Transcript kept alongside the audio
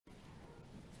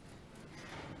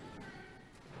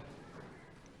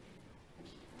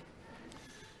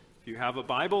you have a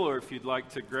Bible, or if you'd like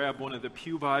to grab one of the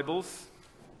pew Bibles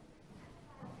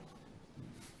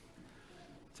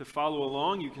to follow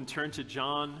along, you can turn to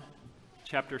John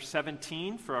chapter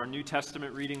 17 for our New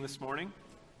Testament reading this morning.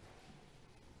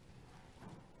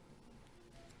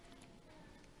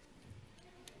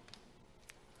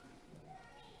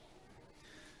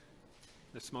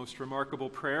 This most remarkable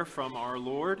prayer from our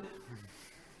Lord,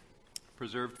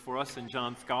 preserved for us in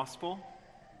John's Gospel.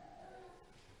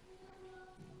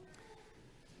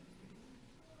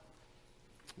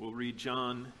 We'll read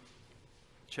John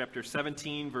chapter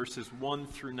 17, verses 1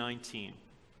 through 19.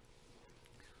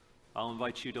 I'll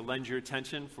invite you to lend your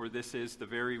attention, for this is the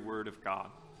very word of God.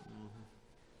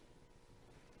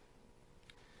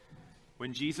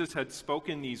 When Jesus had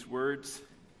spoken these words,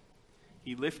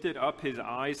 he lifted up his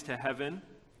eyes to heaven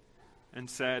and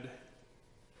said,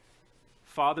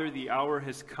 "Father, the hour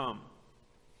has come.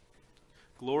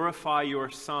 Glorify your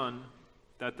Son,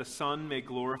 that the Son may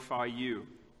glorify you,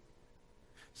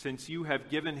 since you have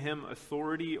given him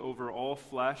authority over all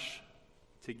flesh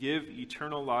to give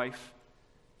eternal life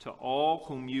to all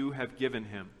whom you have given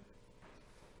him.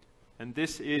 And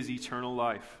this is eternal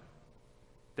life,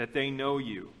 that they know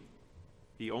you,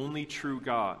 the only true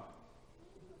God,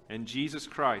 and Jesus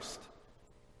Christ,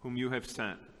 whom you have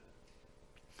sent.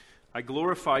 I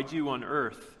glorified you on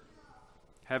earth,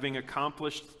 having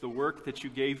accomplished the work that you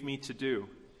gave me to do.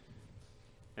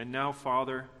 And now,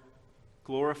 Father,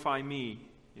 glorify me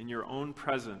in your own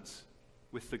presence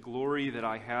with the glory that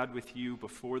I had with you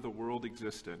before the world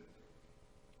existed.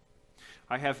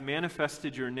 I have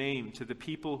manifested your name to the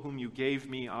people whom you gave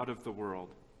me out of the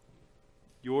world.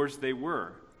 Yours they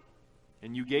were,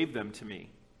 and you gave them to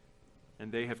me,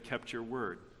 and they have kept your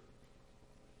word.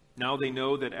 Now they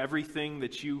know that everything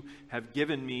that you have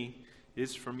given me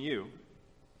is from you.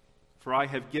 For I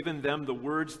have given them the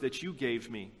words that you gave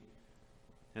me,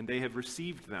 and they have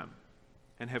received them,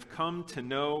 and have come to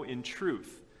know in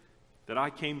truth that I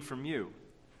came from you,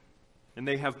 and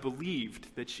they have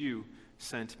believed that you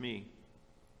sent me.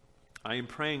 I am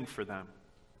praying for them.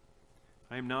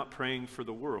 I am not praying for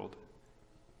the world,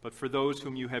 but for those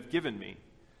whom you have given me,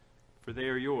 for they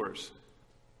are yours.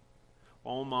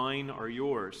 All mine are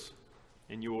yours,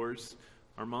 and yours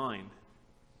are mine,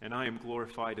 and I am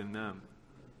glorified in them.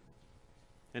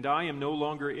 And I am no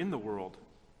longer in the world,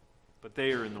 but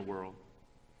they are in the world,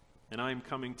 and I am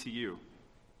coming to you.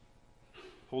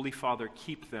 Holy Father,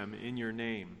 keep them in your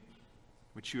name,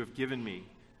 which you have given me,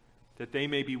 that they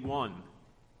may be one,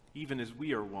 even as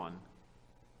we are one.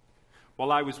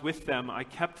 While I was with them, I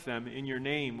kept them in your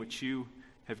name, which you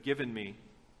have given me.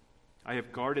 I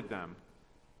have guarded them,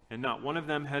 and not one of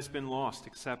them has been lost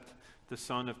except the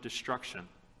son of destruction,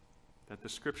 that the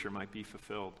scripture might be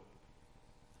fulfilled.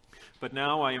 But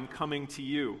now I am coming to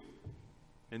you,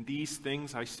 and these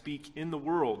things I speak in the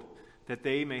world, that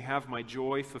they may have my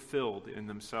joy fulfilled in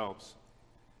themselves.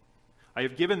 I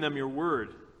have given them your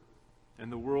word,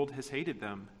 and the world has hated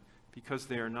them, because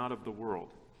they are not of the world,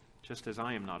 just as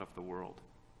I am not of the world.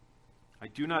 I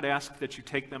do not ask that you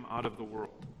take them out of the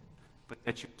world, but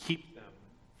that you keep them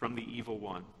from the evil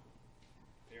one.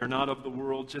 They are not of the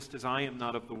world, just as I am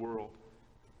not of the world.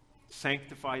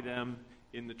 Sanctify them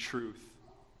in the truth.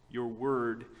 Your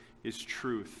word is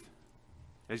truth.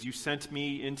 As you sent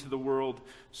me into the world,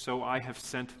 so I have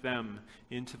sent them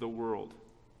into the world.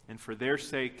 And for their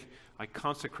sake I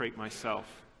consecrate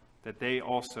myself, that they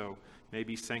also may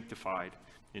be sanctified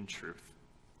in truth."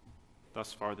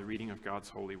 Thus far, the reading of God's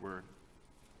holy word.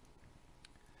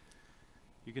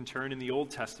 You can turn in the Old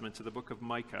Testament to the book of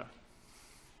Micah.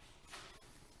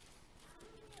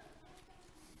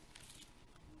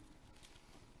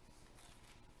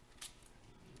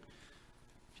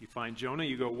 If you find Jonah,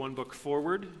 you go one book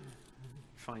forward. If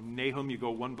you find Nahum, you go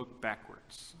one book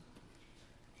backwards.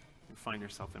 You find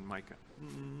yourself in Micah.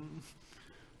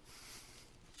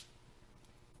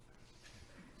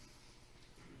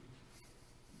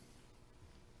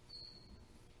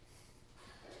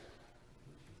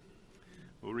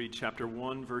 We'll read chapter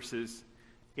 1, verses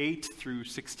 8 through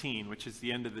 16, which is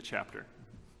the end of the chapter.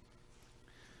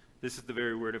 This is the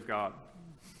very word of God.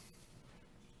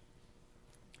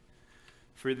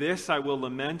 "For this I will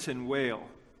lament and wail.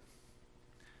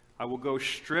 I will go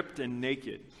stripped and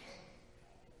naked.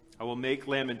 I will make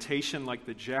lamentation like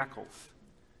the jackals,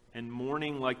 and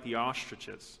mourning like the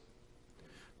ostriches.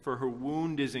 For her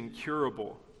wound is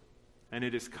incurable, and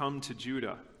it has come to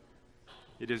Judah.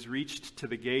 It has reached to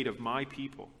the gate of my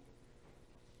people,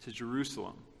 to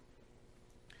Jerusalem.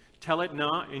 Tell it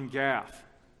not in Gath,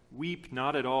 weep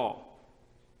not at all.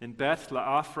 In Beth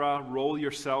Le'afra, roll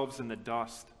yourselves in the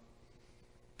dust.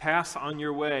 Pass on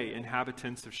your way,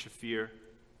 inhabitants of Shaphir.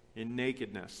 in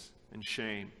nakedness and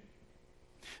shame.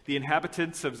 The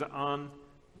inhabitants of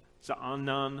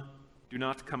Zaanan do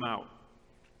not come out.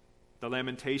 The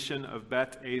lamentation of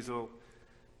Beth Azel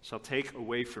shall take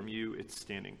away from you its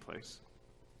standing place.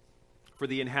 For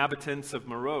the inhabitants of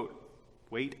Marot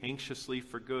wait anxiously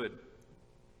for good,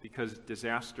 because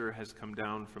disaster has come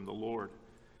down from the Lord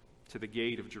to the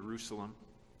gate of Jerusalem.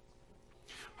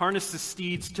 Harness the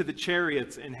steeds to the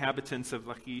chariots, inhabitants of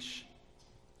Lachish.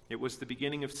 It was the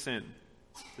beginning of sin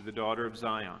to the daughter of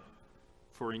Zion,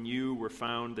 for in you were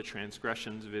found the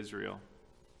transgressions of Israel.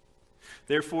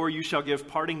 Therefore you shall give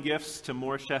parting gifts to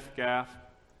Moresheth-Gath.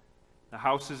 The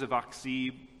houses of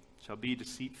Achzib shall be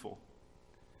deceitful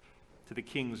to the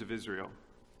kings of Israel.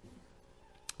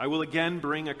 I will again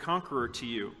bring a conqueror to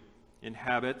you,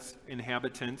 inhabitants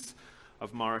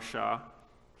of Marashah.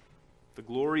 The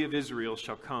glory of Israel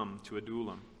shall come to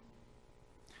Adullam.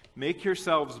 Make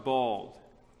yourselves bald,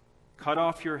 cut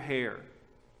off your hair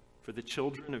for the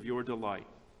children of your delight.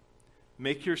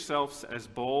 Make yourselves as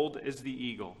bold as the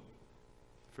eagle,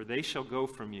 for they shall go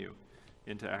from you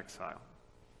into exile.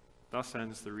 Thus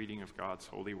ends the reading of God's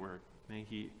holy word. May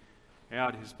he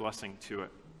add his blessing to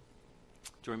it.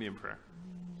 Join me in prayer.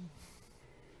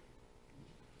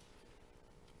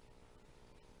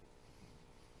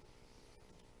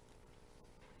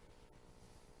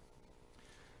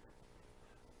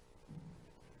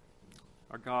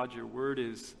 Our God, your word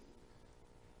is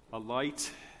a light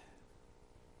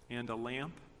and a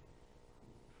lamp.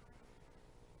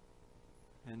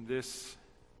 And this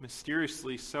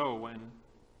mysteriously so when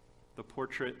the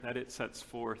portrait that it sets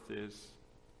forth is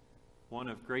one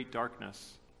of great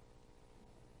darkness.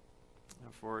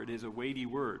 For it is a weighty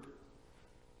word.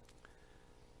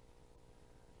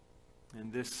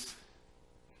 And this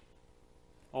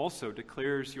also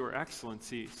declares your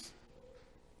excellencies.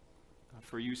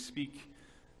 For you speak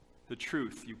the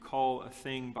truth. You call a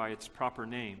thing by its proper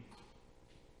name.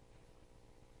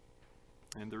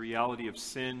 And the reality of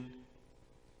sin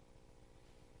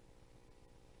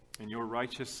and your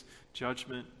righteous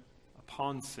judgment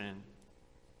upon sin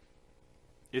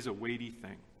is a weighty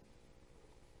thing.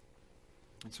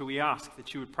 And so we ask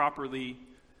that you would properly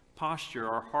posture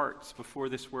our hearts before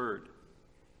this word,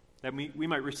 that we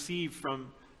might receive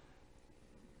from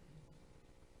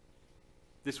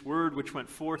this word which went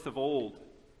forth of old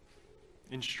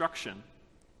instruction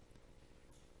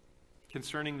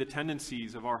concerning the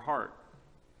tendencies of our heart,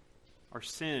 our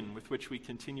sin with which we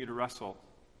continue to wrestle,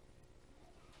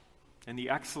 and the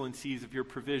excellencies of your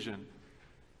provision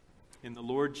in the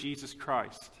Lord Jesus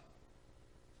Christ,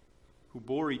 who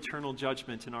bore eternal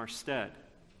judgment in our stead,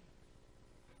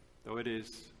 though it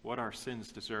is what our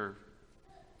sins deserve.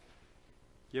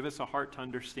 Give us a heart to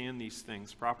understand these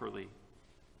things properly,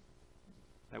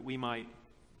 that we might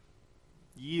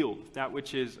yield that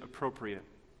which is appropriate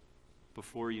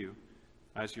before you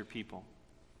as your people.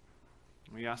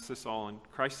 We ask this all in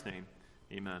Christ's name.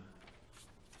 Amen.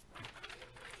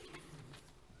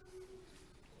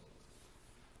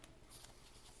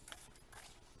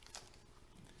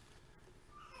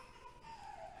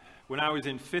 When I was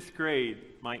in 5th grade,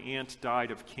 my aunt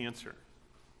died of cancer.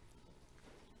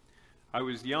 I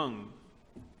was young,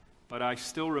 but I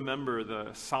still remember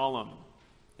the solemn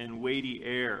and weighty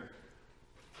air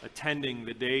attending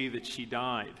the day that she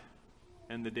died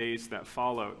and the days that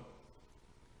followed.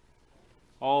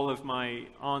 All of my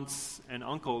aunts and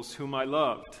uncles whom I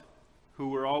loved, who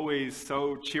were always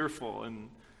so cheerful and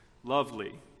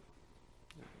lovely,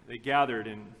 they gathered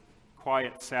in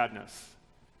quiet sadness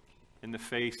in the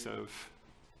face of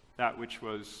that which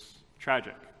was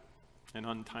tragic, an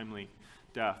untimely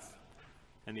death,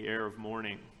 and the air of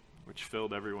mourning which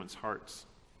filled everyone's hearts.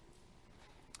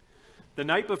 The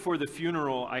night before the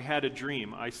funeral, I had a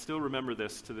dream. I still remember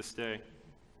this to this day.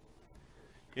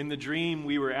 In the dream,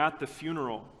 we were at the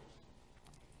funeral,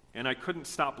 and I couldn't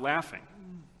stop laughing.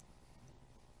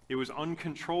 It was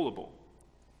uncontrollable.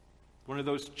 One of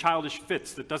those childish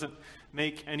fits that doesn't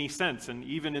make any sense. And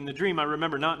even in the dream, I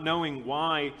remember not knowing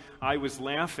why I was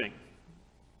laughing,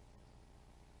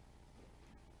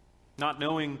 not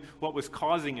knowing what was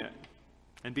causing it,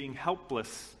 and being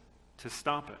helpless to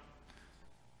stop it.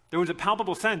 There was a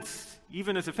palpable sense,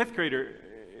 even as a 5th grader,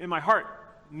 in my heart,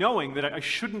 knowing that I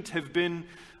shouldn't have been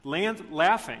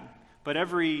laughing, but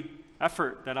every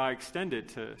effort that I extended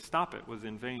to stop it was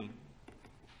in vain.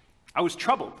 I was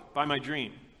troubled by my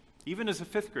dream, even as a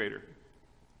 5th grader.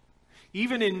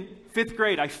 Even in 5th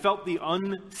grade, I felt the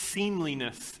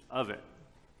unseemliness of it.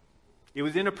 It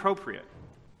was inappropriate.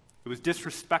 It was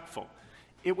disrespectful.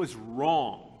 It was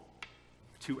wrong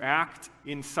to act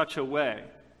in such a way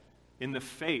in the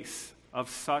face of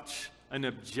such an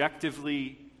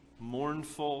objectively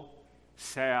mournful,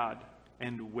 sad,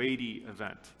 and weighty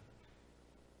event.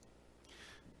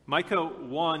 Micah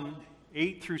 1,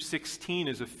 8 through 16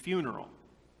 is a funeral.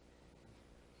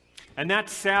 And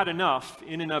that's sad enough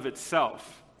in and of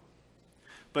itself.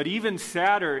 But even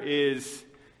sadder is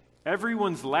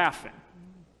everyone's laughing.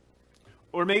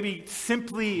 Or maybe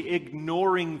simply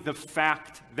ignoring the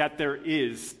fact that there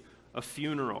is a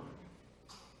funeral.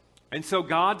 And so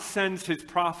God sends his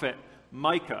prophet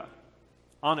Micah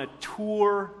on a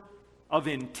tour of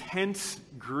intense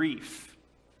grief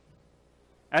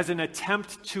as an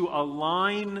attempt to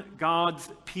align God's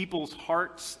people's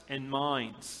hearts and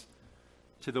minds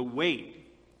to the weight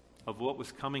of what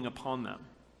was coming upon them,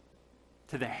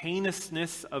 to the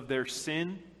heinousness of their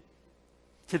sin,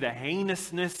 to the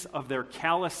heinousness of their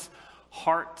callous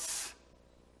hearts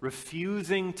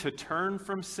refusing to turn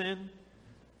from sin,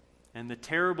 and the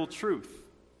terrible truth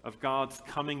of God's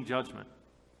coming judgment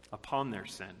upon their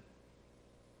sin.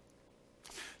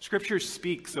 Scripture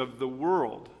speaks of the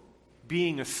world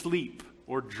being asleep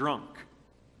or drunk.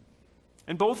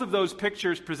 And both of those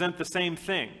pictures present the same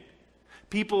thing.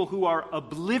 People who are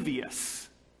oblivious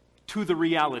to the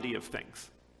reality of things.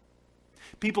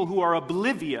 People who are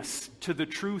oblivious to the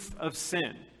truth of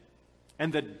sin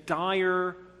and the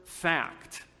dire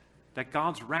fact that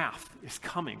God's wrath is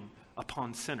coming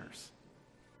upon sinners.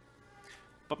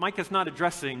 But Micah's not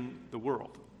addressing the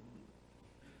world.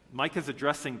 Micah's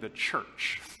addressing the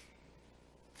church.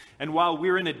 And while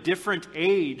we're in a different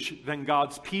age than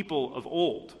God's people of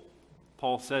old,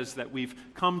 Paul says that we've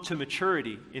come to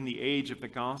maturity in the age of the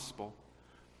gospel,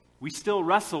 we still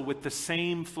wrestle with the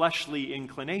same fleshly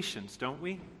inclinations, don't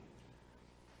we?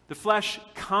 The flesh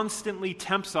constantly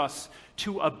tempts us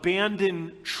to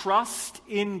abandon trust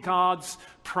in God's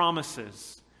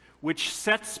promises, which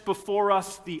sets before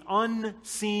us the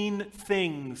unseen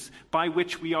things by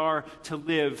which we are to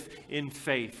live in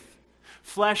faith.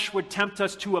 Flesh would tempt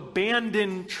us to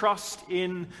abandon trust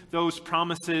in those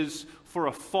promises for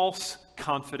a false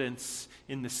confidence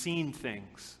in the seen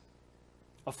things,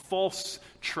 a false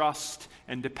trust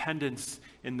and dependence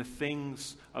in the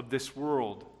things of this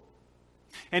world.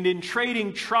 And in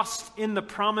trading trust in the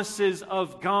promises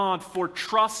of God for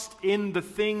trust in the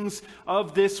things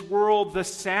of this world, the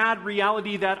sad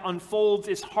reality that unfolds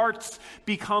is hearts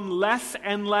become less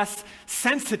and less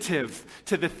sensitive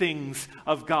to the things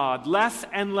of God, less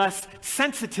and less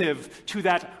sensitive to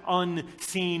that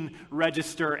unseen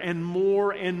register, and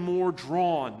more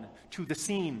drawn to the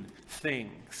seen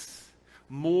things,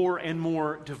 more and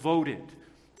more devoted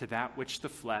to that which the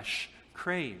flesh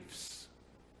craves.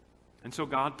 And so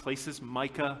God places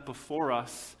Micah before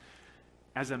us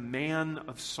as a man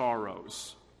of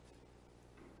sorrows.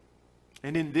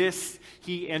 And in this,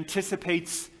 he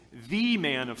anticipates the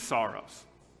man of sorrows,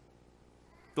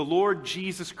 the Lord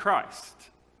Jesus Christ,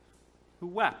 who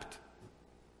wept,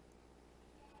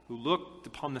 who looked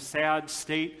upon the sad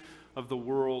state of the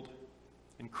world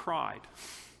and cried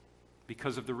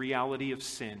because of the reality of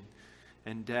sin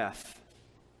and death.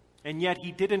 And yet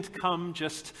he didn't come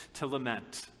just to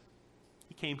lament.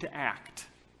 He came to act.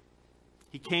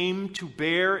 He came to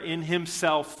bear in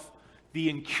himself the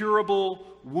incurable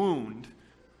wound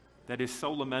that is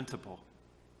so lamentable,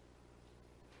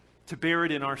 to bear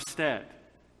it in our stead,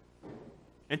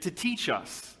 and to teach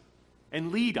us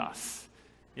and lead us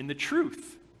in the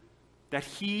truth that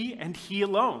he and he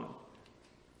alone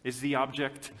is the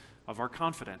object of our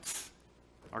confidence,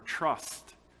 our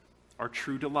trust, our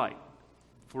true delight.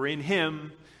 For in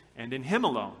him and in him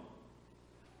alone,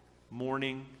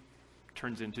 mourning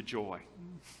turns into joy.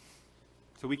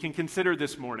 So we can consider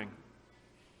this morning.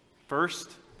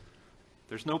 First,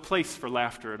 there's no place for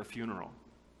laughter at a funeral.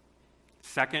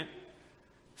 Second,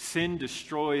 sin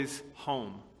destroys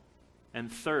home.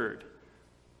 And third,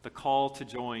 the call to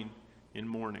join in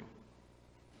mourning.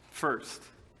 First,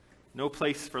 no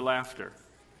place for laughter.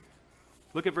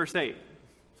 Look at verse 8.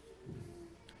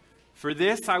 For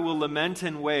this I will lament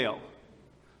and wail.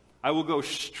 I will go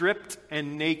stripped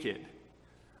and naked.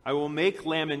 I will make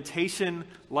lamentation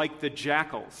like the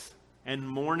jackals and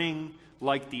mourning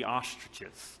like the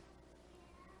ostriches.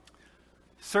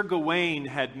 Sir Gawain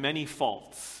had many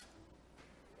faults.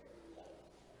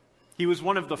 He was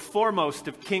one of the foremost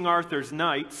of King Arthur's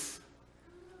knights,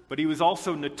 but he was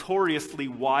also notoriously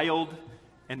wild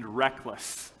and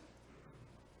reckless.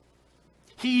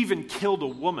 He even killed a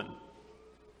woman,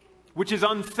 which is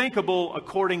unthinkable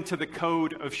according to the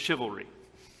code of chivalry.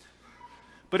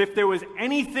 But if there was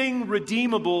anything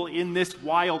redeemable in this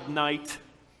wild knight,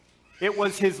 it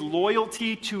was his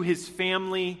loyalty to his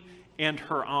family and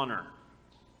her honor.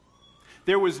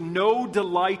 There was no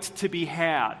delight to be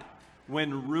had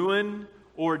when ruin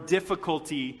or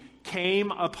difficulty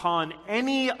came upon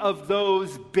any of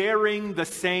those bearing the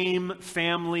same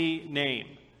family name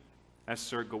as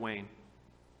Sir Gawain?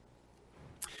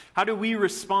 How do we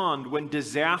respond when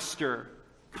disaster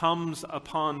comes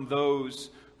upon those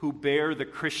who bear the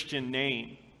Christian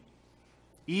name,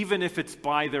 even if it's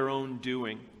by their own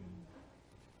doing?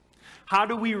 How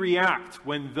do we react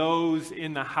when those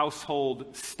in the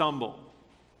household stumble,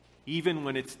 even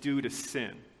when it's due to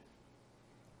sin?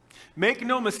 Make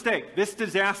no mistake, this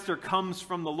disaster comes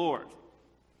from the Lord.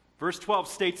 Verse 12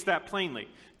 states that plainly.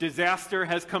 Disaster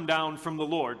has come down from the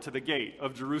Lord to the gate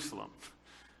of Jerusalem.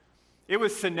 It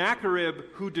was Sennacherib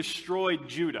who destroyed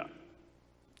Judah.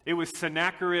 It was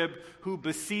Sennacherib who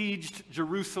besieged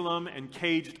Jerusalem and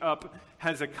caged up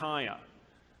Hezekiah.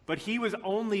 But he was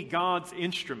only God's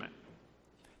instrument.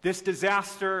 This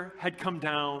disaster had come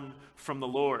down from the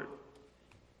Lord.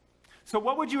 So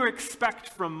what would you expect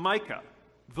from Micah,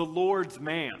 the Lord's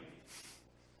man?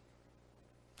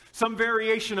 Some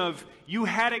variation of, you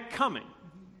had it coming.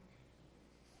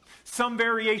 Some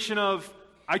variation of,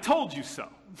 I told you so.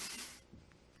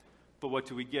 But what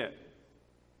do we get?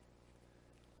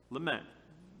 Lament,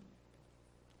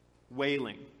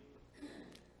 wailing,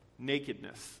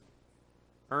 nakedness,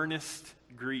 earnest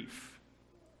grief.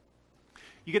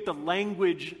 You get the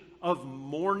language of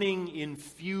mourning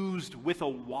infused with a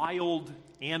wild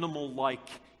animal-like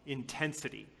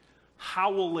intensity,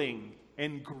 howling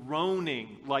and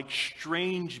groaning like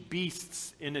strange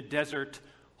beasts in a desert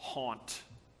haunt.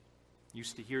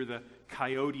 Used to hear the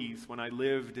coyotes when I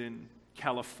lived in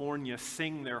California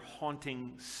sing their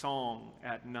haunting song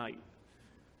at night.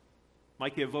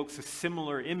 Micah evokes a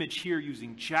similar image here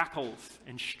using jackals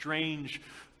and strange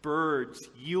birds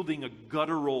yielding a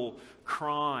guttural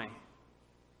cry.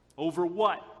 Over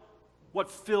what? What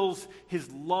fills his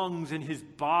lungs and his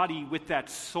body with that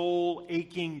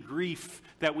soul-aching grief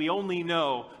that we only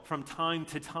know from time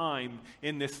to time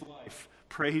in this life?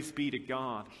 Praise be to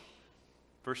God.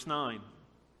 Verse 9,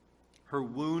 her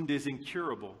wound is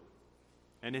incurable,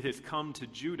 and it has come to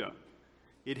Judah.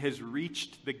 It has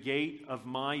reached the gate of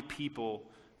my people,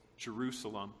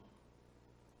 Jerusalem.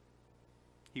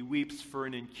 He weeps for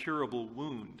an incurable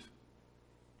wound.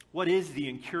 What is the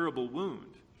incurable wound?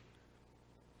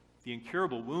 The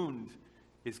incurable wound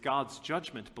is God's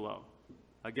judgment blow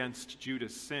against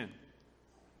Judah's sin.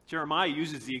 Jeremiah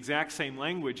uses the exact same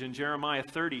language in Jeremiah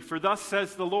 30. For thus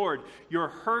says the Lord, your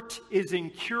hurt is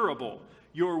incurable,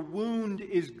 your wound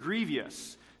is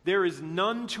grievous. There is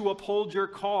none to uphold your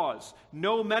cause,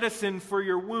 no medicine for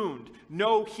your wound,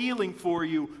 no healing for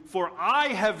you, for I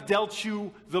have dealt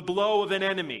you the blow of an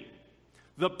enemy,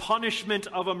 the punishment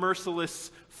of a merciless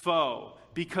foe,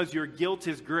 because your guilt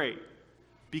is great,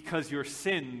 because your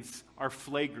sins are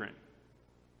flagrant.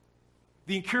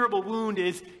 The incurable wound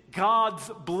is God's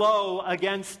blow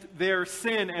against their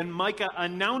sin, and Micah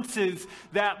announces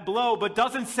that blow, but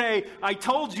doesn't say, I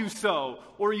told you so,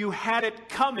 or you had it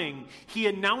coming. He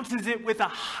announces it with a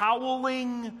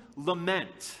howling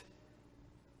lament.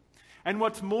 And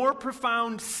what's more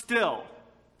profound still,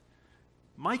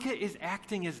 Micah is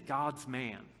acting as God's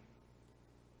man.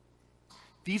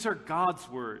 These are God's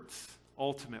words,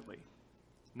 ultimately,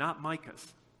 not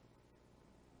Micah's.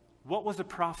 What was a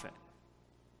prophet?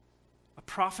 A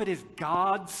prophet is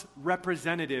God's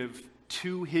representative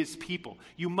to his people.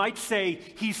 You might say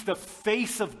he's the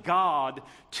face of God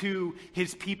to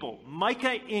his people.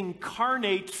 Micah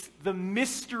incarnates the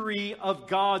mystery of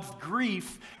God's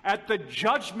grief at the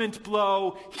judgment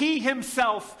blow he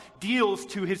himself deals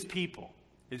to his people.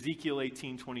 Ezekiel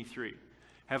 18:23.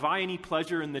 Have I any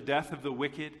pleasure in the death of the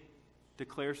wicked,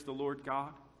 declares the Lord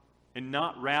God, and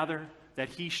not rather that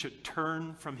he should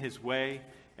turn from his way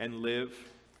and live?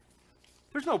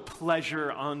 There's no pleasure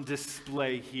on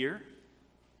display here.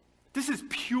 This is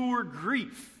pure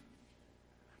grief.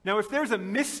 Now, if there's a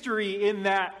mystery in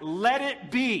that, let it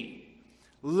be.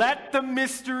 Let the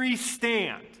mystery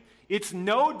stand. It's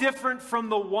no different from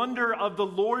the wonder of the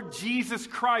Lord Jesus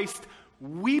Christ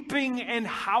weeping and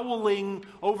howling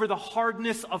over the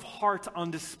hardness of heart on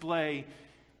display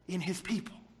in his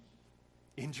people,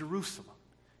 in Jerusalem,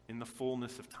 in the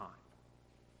fullness of time.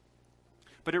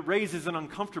 But it raises an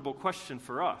uncomfortable question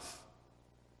for us.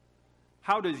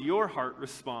 How does your heart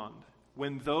respond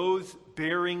when those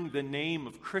bearing the name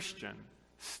of Christian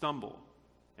stumble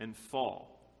and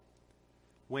fall?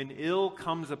 When ill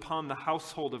comes upon the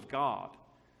household of God,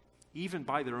 even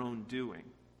by their own doing?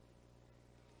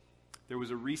 There was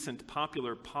a recent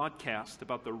popular podcast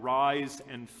about the rise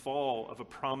and fall of a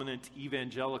prominent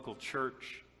evangelical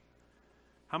church.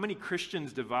 How many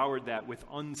Christians devoured that with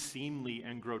unseemly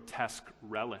and grotesque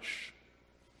relish?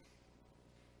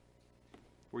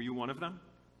 Were you one of them?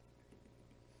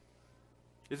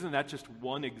 Isn't that just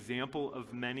one example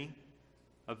of many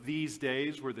of these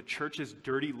days where the church's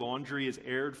dirty laundry is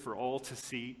aired for all to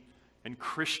see and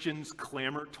Christians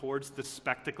clamor towards the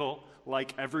spectacle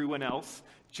like everyone else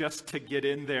just to get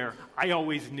in there? I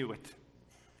always knew it.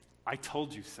 I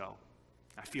told you so.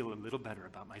 I feel a little better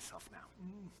about myself now.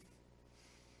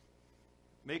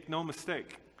 Make no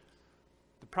mistake.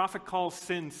 The prophet calls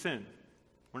sin, sin.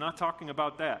 We're not talking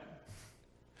about that.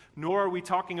 Nor are we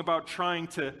talking about trying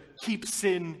to keep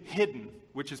sin hidden,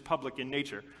 which is public in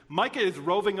nature. Micah is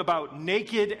roving about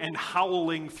naked and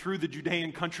howling through the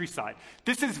Judean countryside.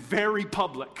 This is very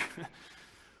public.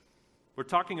 We're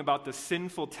talking about the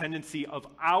sinful tendency of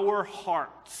our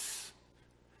hearts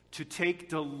to take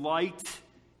delight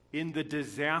in the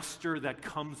disaster that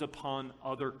comes upon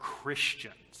other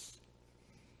Christians,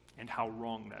 and how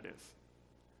wrong that is.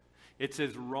 It's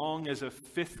as wrong as a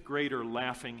 5th grader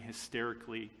laughing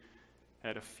hysterically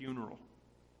at a funeral.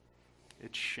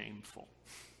 It's shameful.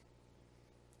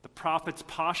 The prophet's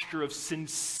posture of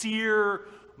sincere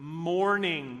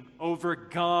mourning over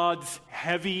God's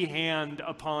heavy hand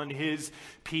upon his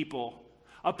people,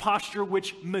 a posture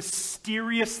which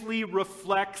mysteriously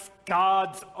reflects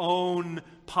God's own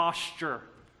posture,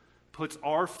 puts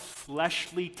our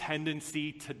fleshly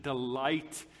tendency to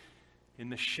delight in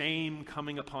the shame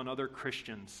coming upon other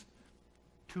Christians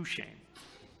to shame,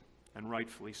 and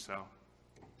rightfully so.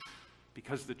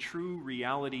 Because the true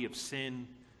reality of sin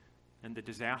and the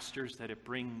disasters that it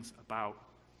brings about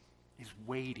is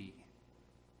weighty,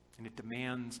 and it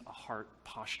demands a heart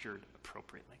postured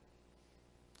appropriately.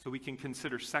 So we can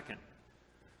consider, second,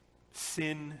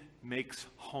 sin makes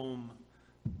home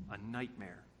a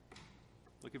nightmare.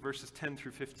 Look at verses 10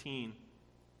 through 15.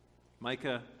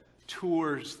 Micah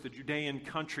tours the Judean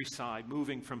countryside,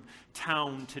 moving from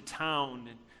town to town,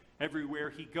 and everywhere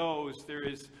he goes, there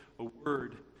is a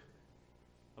word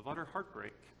of utter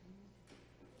heartbreak,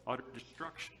 utter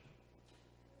destruction.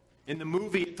 In the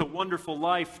movie It's a Wonderful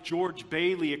Life, George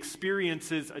Bailey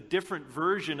experiences a different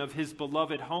version of his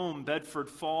beloved home, Bedford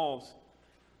Falls.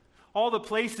 All the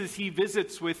places he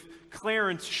visits with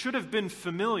Clarence should have been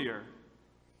familiar.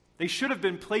 They should have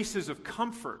been places of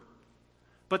comfort,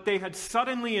 but they had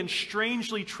suddenly and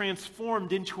strangely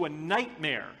transformed into a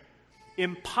nightmare.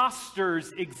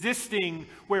 Impostors existing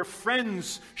where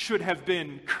friends should have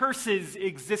been, curses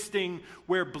existing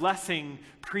where blessing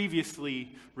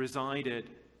previously resided.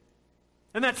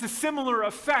 And that's a similar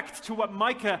effect to what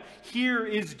Micah here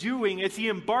is doing as he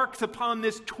embarks upon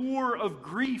this tour of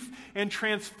grief and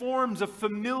transforms a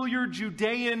familiar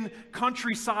Judean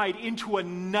countryside into a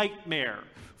nightmare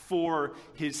for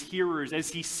his hearers as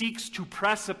he seeks to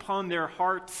press upon their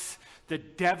hearts the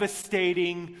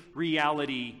devastating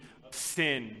reality of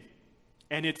sin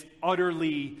and its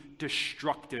utterly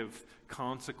destructive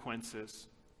consequences.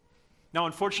 Now,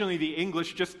 unfortunately, the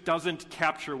English just doesn't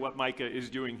capture what Micah is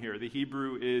doing here. The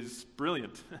Hebrew is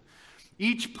brilliant.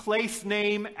 Each place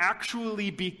name actually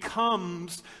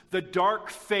becomes the dark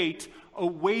fate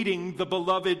awaiting the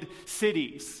beloved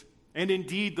cities, and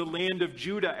indeed the land of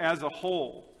Judah as a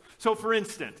whole. So, for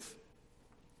instance,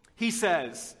 he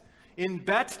says, in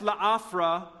Bet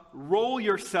La'afra, roll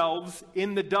yourselves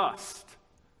in the dust.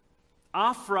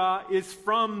 Afra is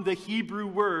from the Hebrew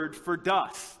word for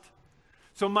dust.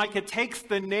 So Micah takes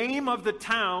the name of the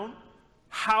town,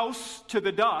 house to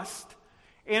the dust,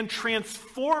 and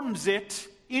transforms it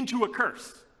into a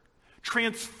curse.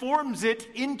 Transforms it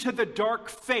into the dark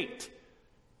fate.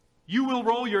 You will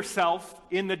roll yourself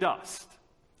in the dust.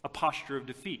 A posture of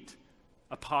defeat.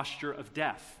 A posture of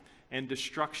death and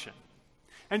destruction.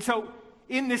 And so,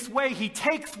 in this way, he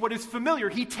takes what is familiar.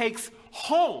 He takes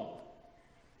home.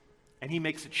 And he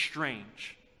makes it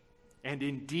strange. And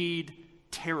indeed,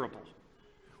 terrible.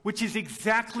 Which is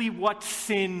exactly what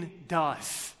sin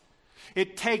does.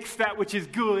 It takes that which is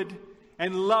good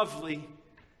and lovely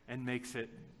and makes it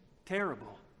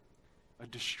terrible. A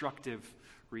destructive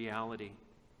reality.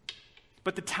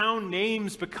 But the town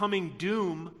names becoming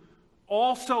doom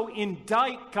also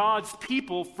indict God's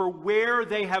people for where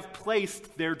they have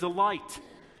placed their delight,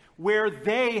 where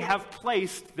they have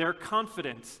placed their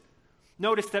confidence.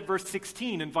 Notice that verse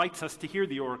 16 invites us to hear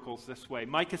the oracles this way.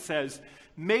 Micah says,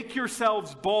 "Make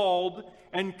yourselves bald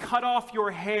and cut off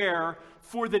your hair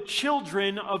for the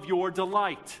children of your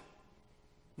delight."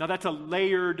 Now that's a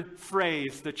layered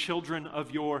phrase, the children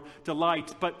of your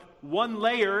delight. But one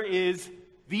layer is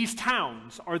these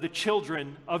towns are the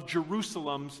children of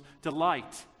Jerusalem's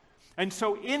delight. And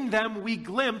so in them we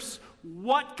glimpse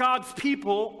what God's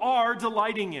people are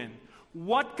delighting in.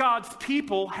 What God's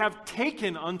people have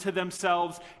taken unto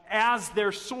themselves as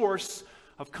their source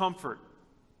of comfort.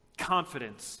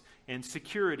 confidence, and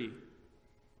security.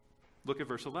 Look at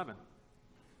verse 11.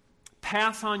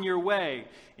 Pass on your way,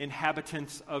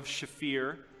 inhabitants of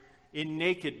Shaphir, in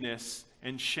nakedness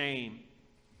and shame.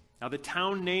 Now the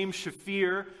town name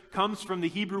Shaphir comes from the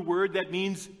Hebrew word that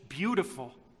means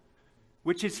beautiful,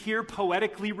 which is here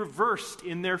poetically reversed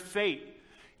in their fate.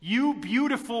 You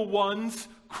beautiful ones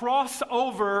cross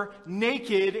over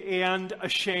naked and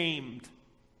ashamed.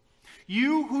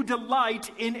 You who delight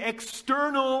in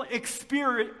external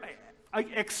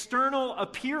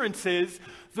appearances,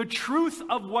 the truth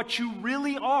of what you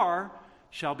really are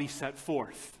shall be set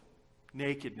forth.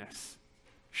 Nakedness,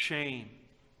 shame.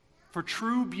 For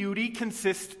true beauty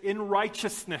consists in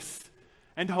righteousness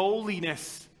and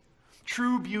holiness.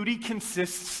 True beauty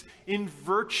consists in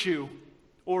virtue.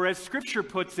 Or as Scripture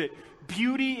puts it,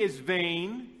 beauty is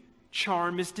vain,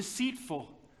 charm is deceitful,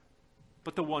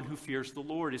 but the one who fears the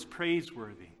Lord is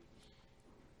praiseworthy.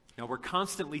 Now, we're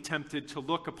constantly tempted to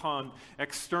look upon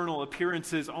external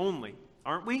appearances only,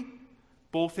 aren't we?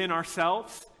 Both in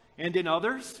ourselves and in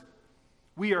others.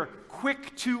 We are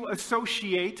quick to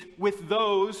associate with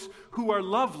those who are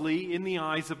lovely in the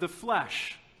eyes of the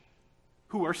flesh,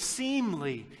 who are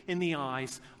seemly in the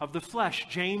eyes of the flesh.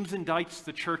 James indicts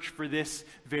the church for this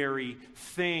very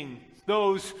thing.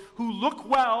 Those who look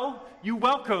well, you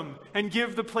welcome and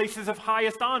give the places of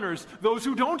highest honors. Those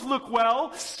who don't look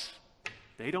well,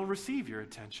 they don't receive your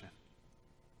attention.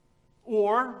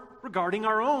 Or, regarding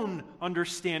our own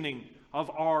understanding of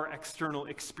our external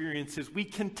experiences, we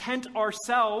content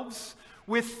ourselves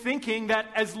with thinking that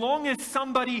as long as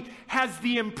somebody has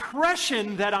the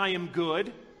impression that I am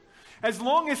good, as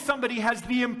long as somebody has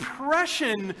the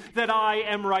impression that I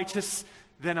am righteous,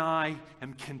 then I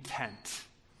am content.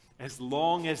 As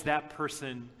long as that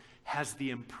person has the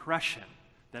impression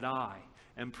that I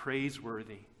am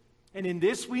praiseworthy. And in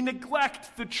this we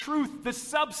neglect the truth, the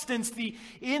substance, the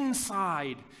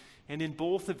inside. And in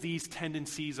both of these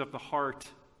tendencies of the heart,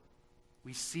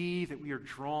 we see that we are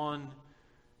drawn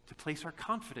to place our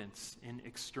confidence in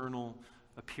external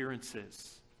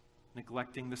appearances,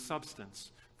 neglecting the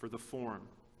substance for the form,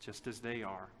 just as they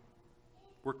are.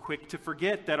 We're quick to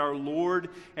forget that our Lord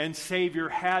and Savior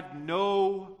had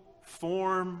no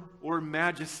form or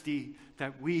majesty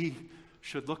that we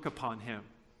should look upon him.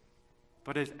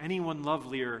 But has anyone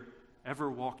lovelier ever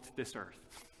walked this earth?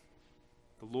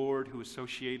 The Lord who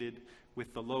associated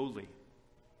with the lowly,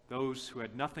 those who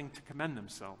had nothing to commend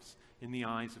themselves in the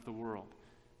eyes of the world.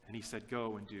 And he said,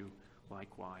 go and do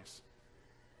likewise.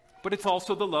 But it's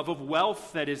also the love of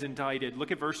wealth that is indicted.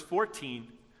 Look at verse 14.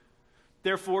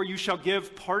 Therefore you shall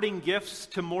give parting gifts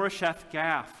to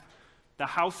Moresheth-Gath. The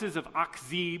houses of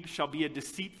Achzib shall be a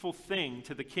deceitful thing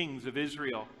to the kings of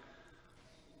Israel.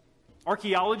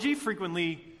 Archaeology,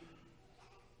 frequently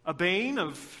a bane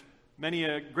of many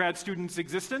a grad student's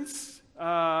existence,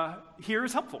 here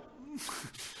is helpful.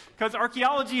 Because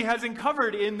archaeology has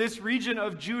uncovered in this region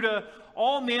of Judah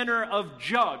all manner of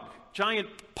giant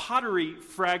pottery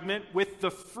fragment with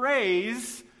the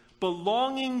phrase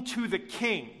belonging to the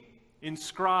king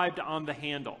inscribed on the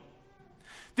handle.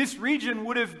 This region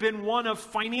would have been one of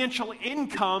financial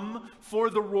income for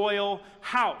the royal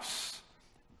house.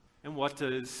 And what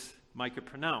does Micah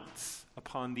pronounce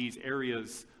upon these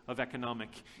areas of economic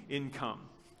income?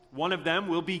 One of them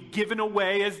will be given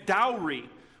away as dowry.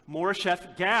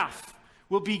 Moresheth-Gath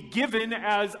will be given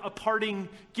as a parting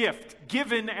gift,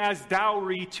 given as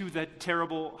dowry to the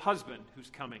terrible husband who's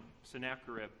coming,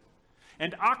 Sennacherib.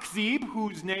 And Achzib,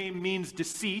 whose name means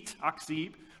deceit,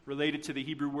 Achzib, related to the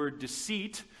Hebrew word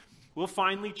deceit, will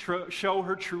finally show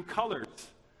her true colors,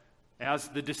 as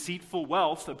the deceitful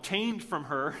wealth obtained from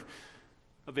her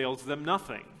avails them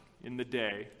nothing in the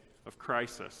day of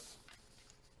crisis.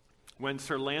 When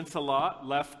Sir Lancelot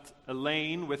left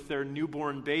Elaine with their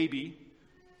newborn baby,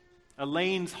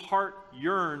 Elaine's heart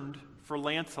yearned for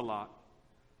Lancelot.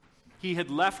 He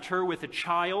had left her with a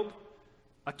child,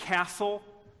 a castle,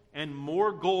 and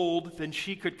more gold than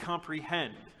she could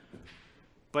comprehend.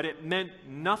 But it meant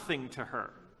nothing to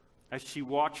her as she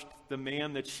watched the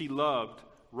man that she loved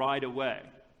ride away,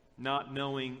 not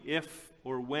knowing if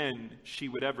or when she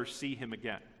would ever see him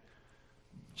again.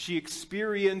 She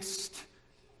experienced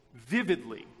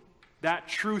vividly that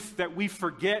truth that we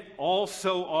forget all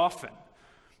so often,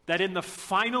 that in the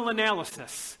final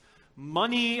analysis,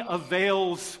 money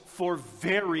avails for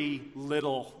very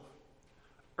little.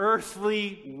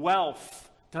 Earthly wealth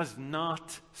does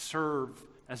not serve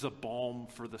as a balm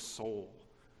for the soul.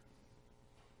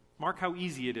 Mark how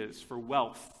easy it is for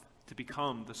wealth to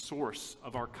become the source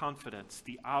of our confidence,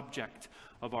 the object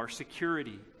of our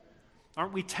security.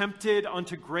 Aren't we tempted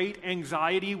unto great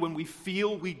anxiety when we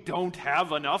feel we don't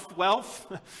have enough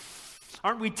wealth?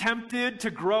 Aren't we tempted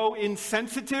to grow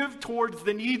insensitive towards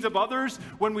the needs of others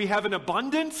when we have an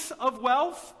abundance of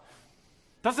wealth?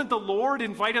 Doesn't the Lord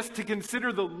invite us to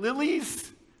consider the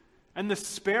lilies and the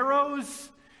sparrows,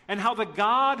 and how the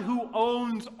God who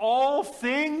owns all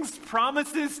things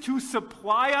promises to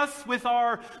supply us with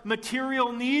our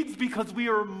material needs because we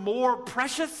are more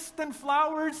precious than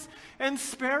flowers and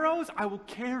sparrows? I will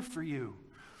care for you.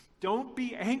 Don't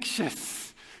be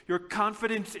anxious. Your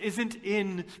confidence isn't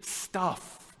in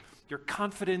stuff. Your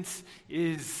confidence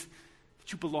is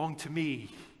that you belong to me,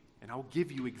 and I'll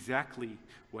give you exactly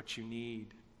what you need.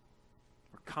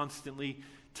 We're constantly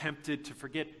tempted to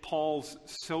forget Paul's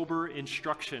sober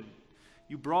instruction.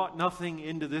 You brought nothing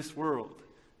into this world.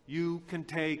 You can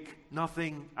take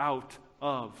nothing out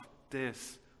of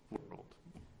this world.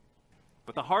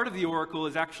 But the heart of the oracle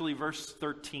is actually verse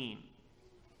 13.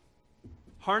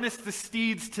 Harness the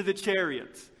steeds to the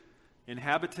chariots,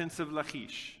 inhabitants of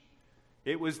Lachish.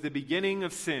 It was the beginning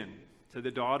of sin to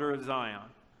the daughter of Zion,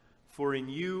 for in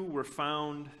you were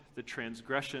found the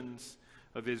transgressions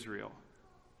of Israel.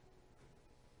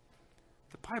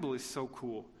 The Bible is so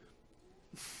cool.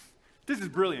 This is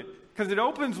brilliant because it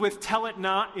opens with tell it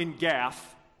not in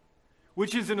Gath,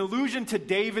 which is an allusion to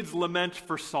David's lament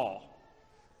for Saul.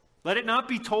 Let it not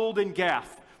be told in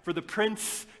Gath, for the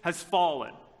prince has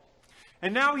fallen.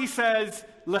 And now he says,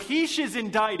 Lachish is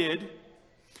indicted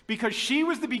because she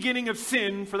was the beginning of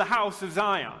sin for the house of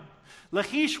Zion.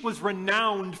 Lachish was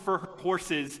renowned for her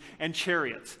horses and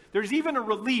chariots. There's even a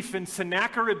relief in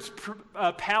Sennacherib's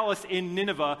palace in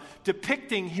Nineveh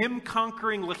depicting him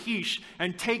conquering Lachish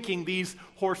and taking these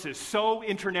horses. So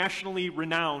internationally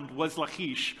renowned was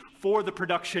Lachish for the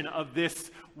production of this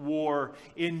war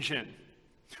engine.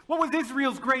 What was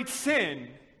Israel's great sin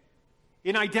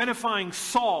in identifying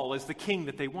Saul as the king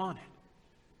that they wanted?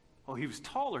 Oh, he was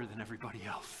taller than everybody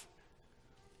else.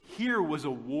 Here was a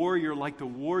warrior like the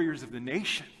warriors of the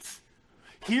nations.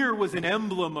 Here was an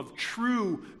emblem of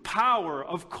true power.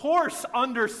 Of course,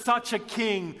 under such a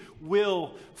king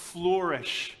will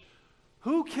flourish.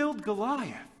 Who killed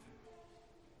Goliath?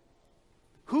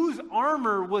 Whose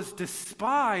armor was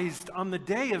despised on the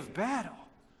day of battle?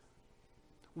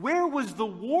 Where was the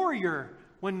warrior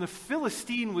when the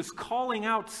Philistine was calling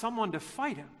out someone to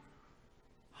fight him?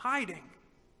 Hiding.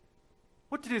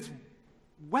 What did his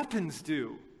weapons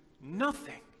do?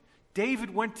 Nothing.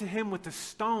 David went to him with a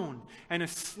stone and a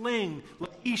sling.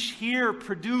 Lachish here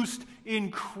produced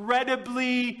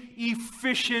incredibly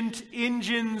efficient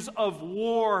engines of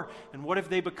war. And what have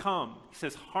they become? He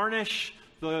says, harness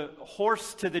the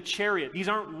horse to the chariot. These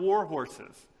aren't war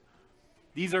horses.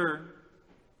 These are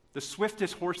the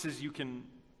swiftest horses you can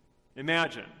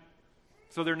imagine.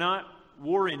 So they're not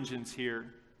war engines here.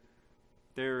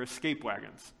 They're escape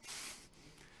wagons.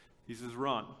 He says,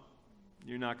 run.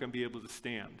 You're not going to be able to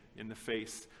stand in the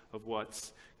face of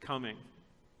what's coming.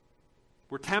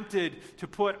 We're tempted to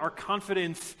put our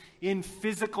confidence in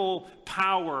physical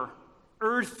power,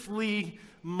 earthly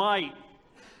might.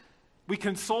 We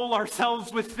console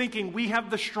ourselves with thinking we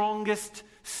have the strongest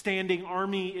standing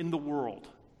army in the world.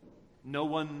 No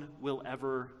one will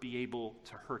ever be able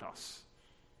to hurt us.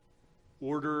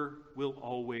 Order will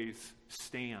always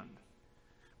stand.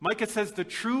 Micah says the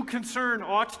true concern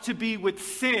ought to be with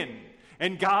sin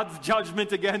and God's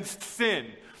judgment against sin.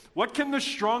 What can the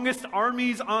strongest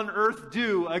armies on earth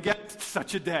do against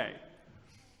such a day?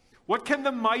 What can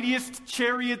the mightiest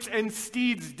chariots and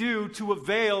steeds do to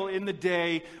avail in the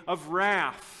day of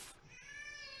wrath?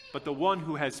 But the one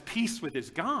who has peace with his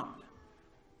God,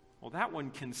 well, that one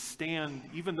can stand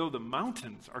even though the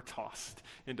mountains are tossed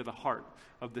into the heart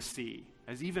of the sea,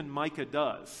 as even Micah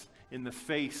does in the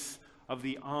face of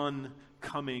the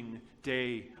oncoming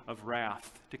day of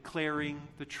wrath, declaring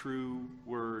the true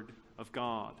word of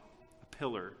God, a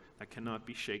pillar that cannot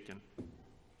be shaken.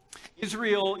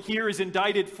 Israel here is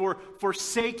indicted for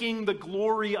forsaking the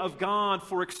glory of God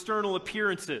for external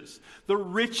appearances, the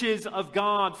riches of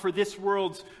God for this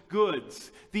world's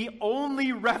goods, the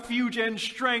only refuge and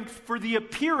strength for the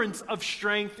appearance of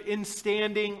strength in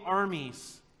standing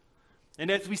armies. And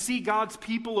as we see God's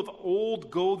people of old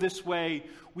go this way,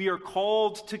 we are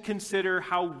called to consider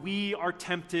how we are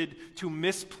tempted to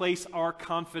misplace our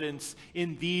confidence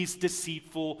in these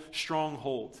deceitful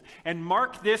strongholds. And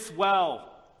mark this well.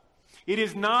 It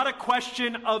is not a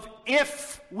question of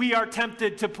if we are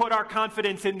tempted to put our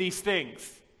confidence in these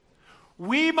things.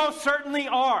 We most certainly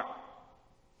are.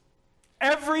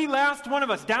 Every last one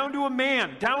of us, down to a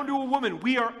man, down to a woman,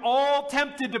 we are all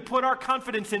tempted to put our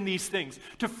confidence in these things,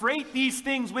 to freight these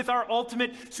things with our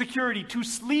ultimate security, to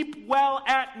sleep well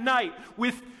at night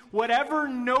with whatever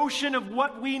notion of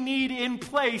what we need in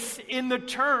place in the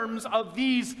terms of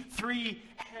these three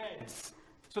heads.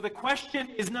 So the question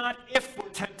is not if we're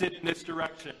tempted in this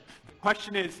direction. The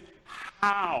question is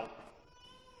how.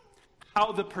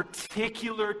 How the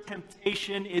particular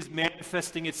temptation is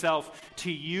manifesting itself to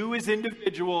you as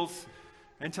individuals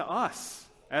and to us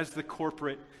as the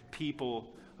corporate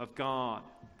people of God,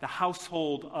 the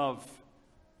household of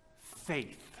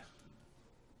faith.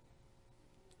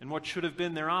 And what should have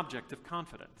been their object of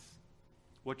confidence,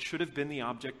 what should have been the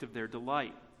object of their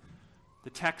delight. The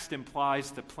text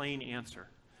implies the plain answer: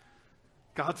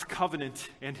 God's covenant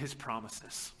and his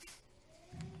promises.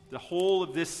 The whole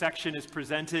of this section is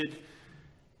presented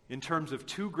in terms of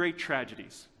two great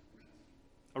tragedies: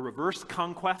 a reverse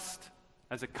conquest,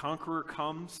 as a conqueror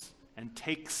comes and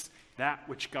takes that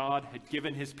which God had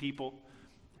given his people,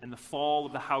 and the fall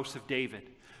of the house of David.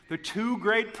 The two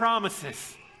great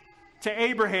promises to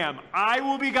Abraham: I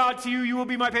will be God to you, you will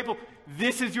be my people.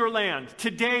 This is your land. To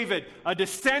David, a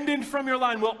descendant from your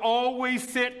line will always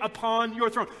sit upon your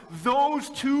throne. Those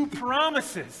two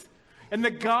promises, and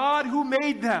the God who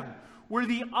made them, were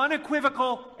the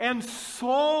unequivocal and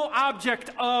sole object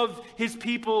of his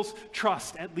people's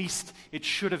trust. At least it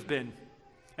should have been.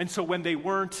 And so when they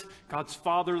weren't, God's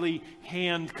fatherly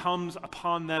hand comes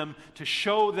upon them to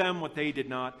show them what they did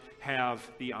not have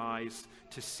the eyes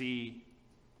to see.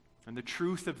 And the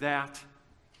truth of that,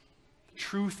 the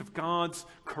truth of God's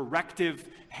corrective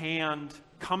hand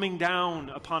coming down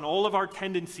upon all of our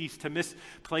tendencies to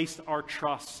misplace our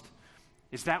trust,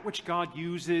 is that which God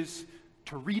uses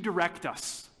to redirect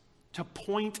us, to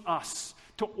point us,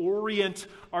 to orient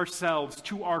ourselves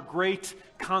to our great,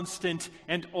 constant,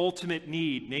 and ultimate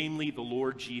need, namely the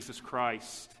Lord Jesus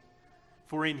Christ.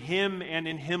 For in him and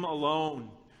in him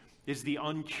alone is the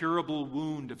uncurable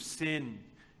wound of sin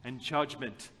and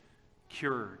judgment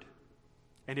cured.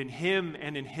 And in him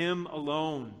and in him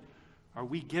alone are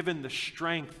we given the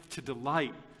strength to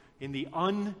delight in the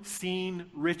unseen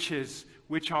riches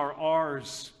which are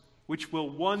ours, which will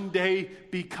one day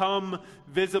become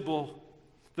visible,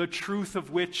 the truth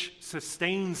of which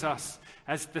sustains us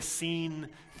as the seen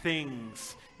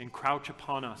things encroach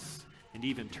upon us and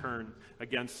even turn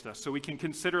against us. So we can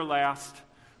consider last,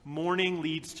 mourning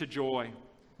leads to joy.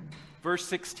 Verse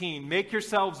 16, make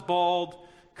yourselves bald,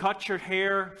 cut your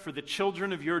hair for the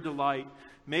children of your delight.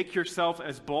 Make yourself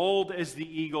as bold as the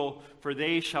eagle, for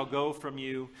they shall go from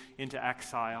you into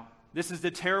exile. This is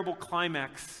the terrible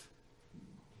climax.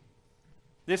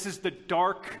 This is the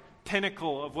dark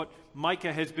pinnacle of what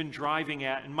Micah has been driving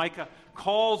at. And Micah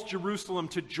calls Jerusalem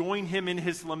to join him in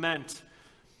his lament.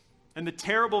 And the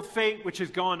terrible fate which has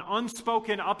gone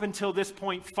unspoken up until this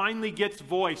point finally gets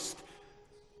voiced.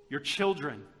 Your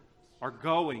children are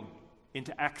going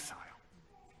into exile.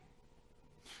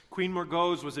 Queen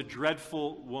Morgause was a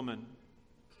dreadful woman.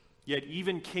 Yet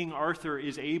even King Arthur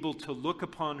is able to look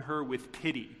upon her with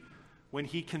pity when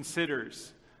he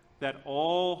considers that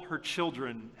all her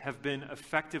children have been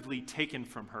effectively taken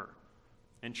from her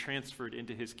and transferred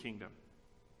into his kingdom.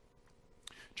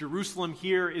 Jerusalem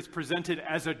here is presented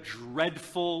as a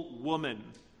dreadful woman,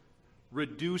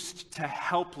 reduced to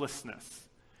helplessness,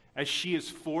 as she is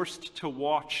forced to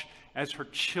watch as her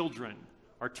children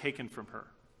are taken from her.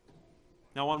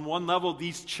 Now, on one level,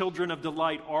 these children of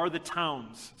delight are the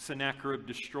towns Sennacherib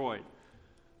destroyed.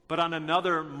 But on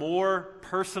another, more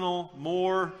personal,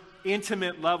 more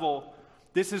intimate level,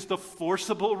 this is the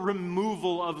forcible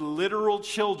removal of literal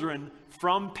children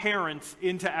from parents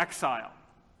into exile.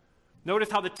 Notice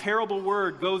how the terrible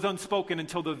word goes unspoken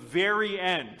until the very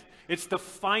end. It's the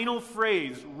final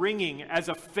phrase ringing as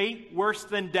a fate worse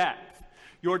than death.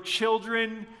 Your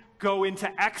children go into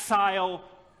exile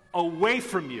away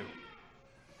from you.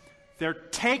 They're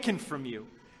taken from you,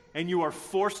 and you are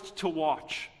forced to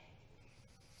watch.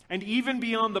 And even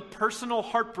beyond the personal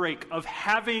heartbreak of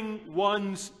having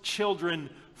one's children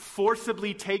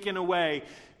forcibly taken away,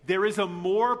 there is a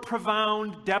more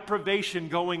profound deprivation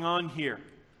going on here.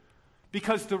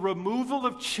 Because the removal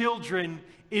of children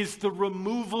is the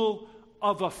removal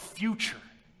of a future.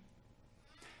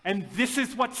 And this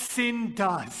is what sin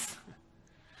does.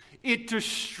 It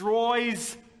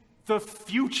destroys the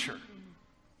future.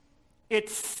 It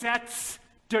sets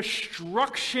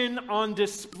destruction on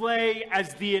display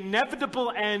as the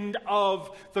inevitable end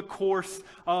of the course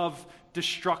of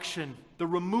destruction. The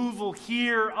removal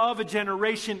here of a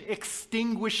generation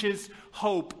extinguishes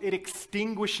hope. It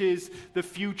extinguishes the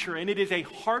future. And it is a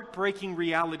heartbreaking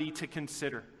reality to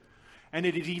consider. And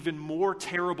it is even more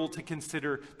terrible to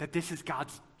consider that this is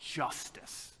God's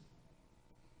justice.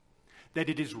 That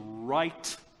it is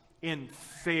right and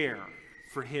fair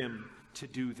for him to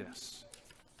do this.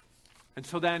 And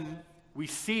so then we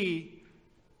see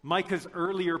Micah's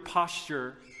earlier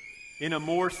posture in a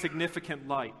more significant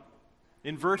light.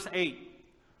 In verse 8,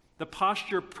 the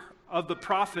posture of the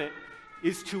prophet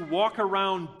is to walk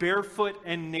around barefoot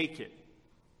and naked.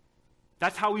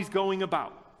 That's how he's going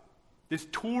about. This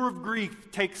tour of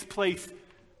grief takes place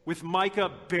with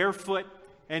Micah barefoot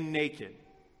and naked.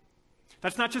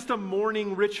 That's not just a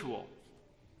mourning ritual.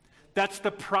 That's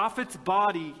the prophet's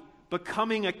body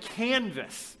becoming a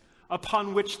canvas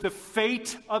upon which the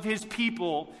fate of his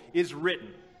people is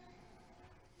written.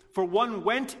 For one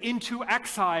went into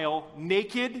exile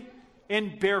naked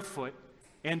and barefoot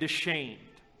and ashamed.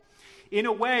 In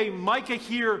a way, Micah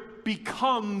here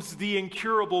becomes the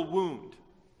incurable wound.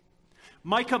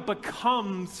 Micah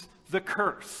becomes the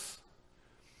curse.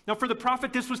 Now, for the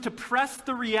prophet, this was to press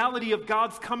the reality of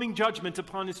God's coming judgment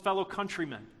upon his fellow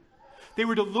countrymen. They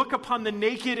were to look upon the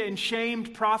naked and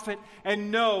shamed prophet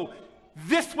and know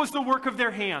this was the work of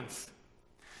their hands.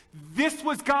 This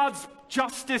was God's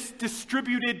justice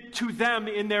distributed to them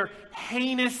in their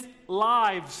heinous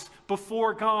lives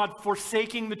before God,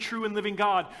 forsaking the true and living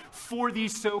God for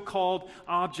these so-called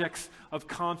objects of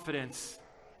confidence.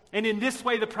 And in this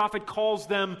way, the prophet calls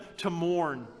them to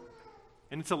mourn.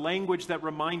 And it's a language that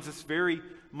reminds us very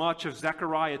much of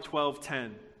Zechariah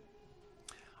 12:10.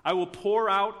 I will pour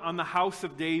out on the house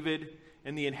of David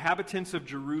and the inhabitants of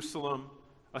Jerusalem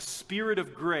a spirit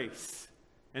of grace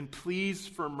and pleas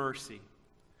for mercy,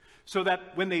 so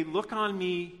that when they look on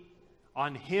me,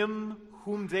 on him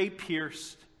whom they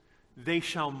pierced, they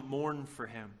shall mourn for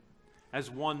him,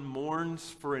 as one mourns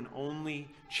for an only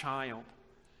child,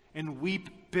 and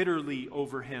weep bitterly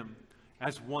over him,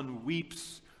 as one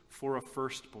weeps for a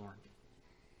firstborn.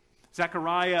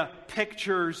 Zechariah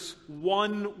pictures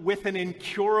one with an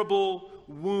incurable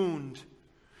wound,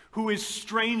 who is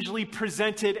strangely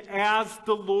presented as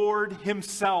the Lord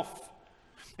himself.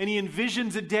 And he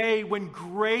envisions a day when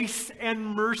grace and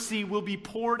mercy will be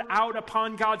poured out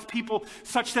upon God's people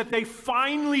such that they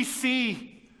finally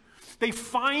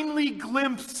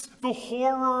glimpse the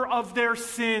horror of their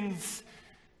sins,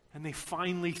 and they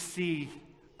finally see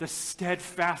the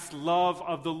steadfast love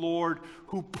of the Lord,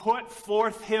 who put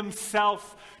forth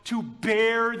himself to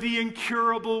bear the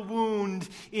incurable wound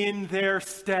in their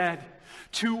stead,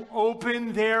 to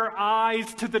open their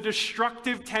eyes to the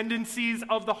destructive tendencies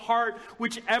of the heart,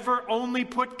 which ever only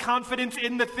put confidence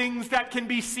in the things that can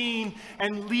be seen,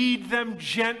 and lead them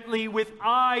gently with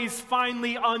eyes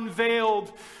finally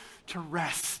unveiled to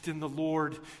rest in the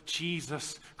Lord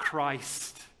Jesus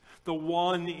Christ, the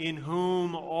one in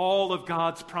whom all of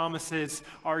God's promises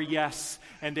are yes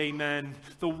and amen,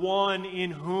 the one in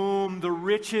whom the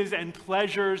riches and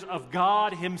pleasures of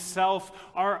God himself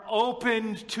are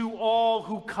opened to all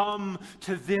who come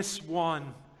to this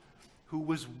one who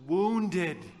was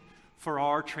wounded for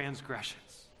our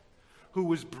transgressions, who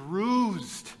was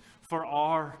bruised for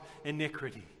our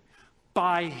iniquity.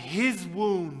 By his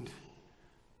wound,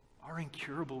 our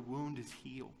incurable wound is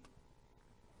healed.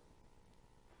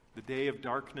 The day of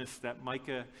darkness that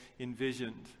Micah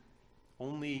envisioned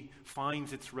only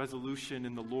finds its resolution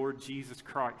in the Lord Jesus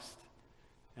Christ.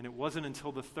 And it wasn't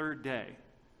until the third day,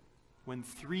 when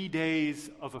 3 days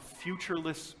of a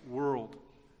futureless world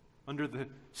under the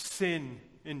sin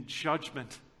and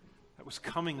judgment that was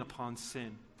coming upon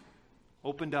sin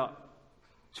opened up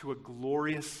to a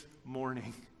glorious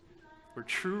morning where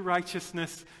true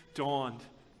righteousness dawned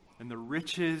and the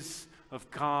riches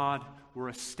of God were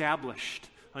established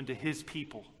unto his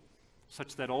people,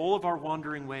 such that all of our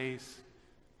wandering ways,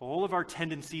 all of our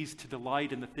tendencies to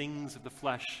delight in the things of the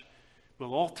flesh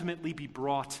will ultimately be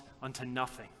brought unto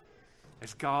nothing,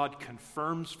 as God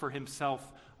confirms for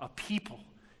himself a people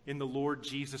in the Lord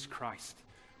Jesus Christ,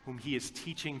 whom he is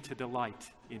teaching to delight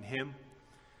in him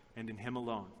and in him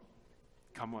alone.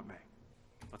 Come what may.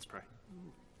 Let's pray.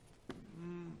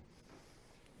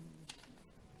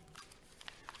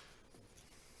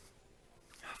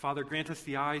 Father, grant us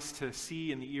the eyes to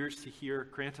see and the ears to hear.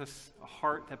 Grant us a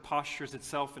heart that postures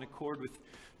itself in accord with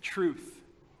truth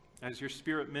as your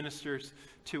Spirit ministers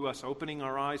to us, opening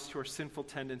our eyes to our sinful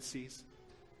tendencies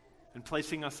and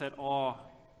placing us in awe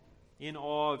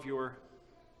of your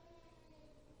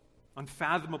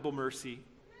unfathomable mercy,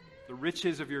 the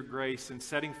riches of your grace, and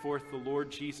setting forth the Lord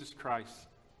Jesus Christ,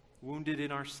 wounded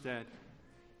in our stead,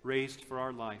 raised for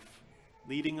our life,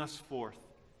 leading us forth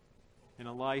in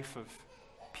a life of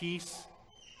peace,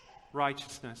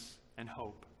 righteousness, and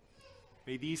hope.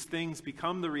 May these things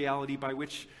become the reality by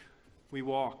which we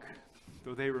walk,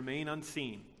 though they remain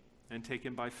unseen and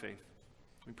taken by faith.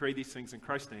 We pray these things in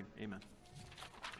Christ's name. Amen.